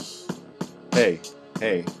Hey,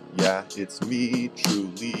 hey, yeah, it's me,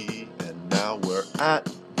 truly, and now we're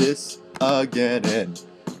at this again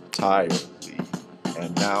entirely.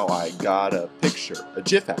 And now I got a picture, a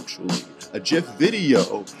GIF actually, a GIF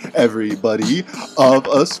video, everybody, of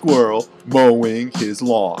a squirrel mowing his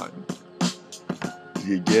lawn.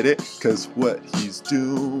 You get it? Cause what he's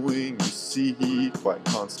doing, you see quite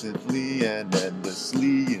constantly and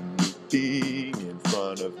endlessly and looping in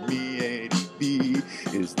front of me,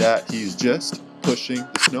 ADB, is that he's just pushing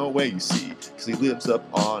the snow away, you see, cause he lives up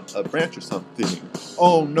on a branch or something.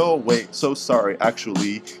 Oh no, wait, so sorry,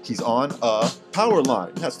 actually, he's on a power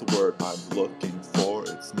line. That's the word I'm looking for.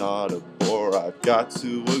 It's not a bore, I've got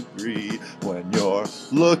to agree. When you're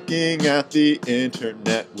looking at the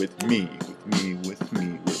internet with me,